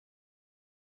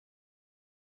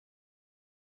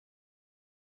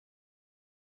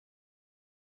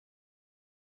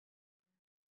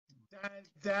Da,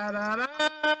 da, da, da.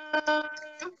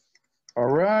 All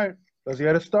right, let's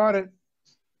get it started.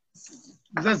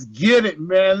 Let's get it,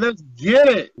 man. Let's get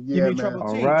it. You Yeah, mean Trouble man.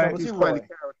 All T, right. Trouble T He's quite a Roy.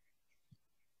 character.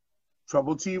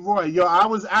 Trouble T Roy. Yo, I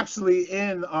was actually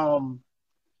I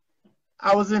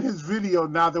was in his video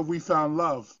Now That We Found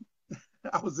Love.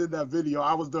 I was in that video.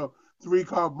 I was the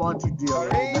 3-car Monty dealer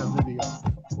in that video.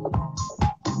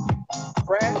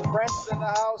 Francis in the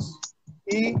house.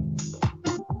 E.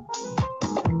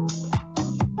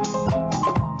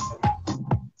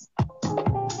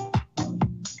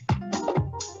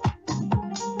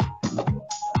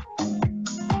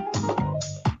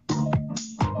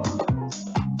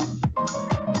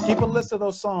 Keep a list of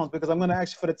those songs because I'm going to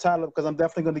ask you for the title because I'm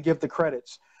definitely going to give the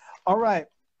credits. All right.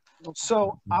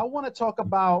 So I want to talk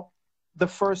about the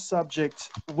first subject,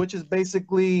 which is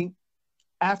basically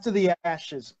After the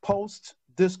Ashes,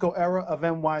 post-disco era of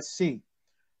NYC.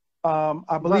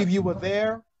 I believe you were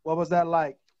there. What was that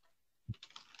like?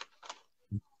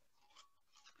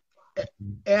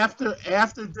 After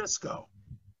disco.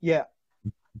 Yeah.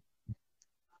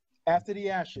 After the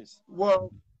Ashes.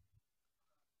 Well,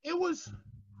 it was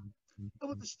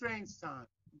a strange time.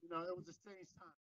 You know, it was a strange time.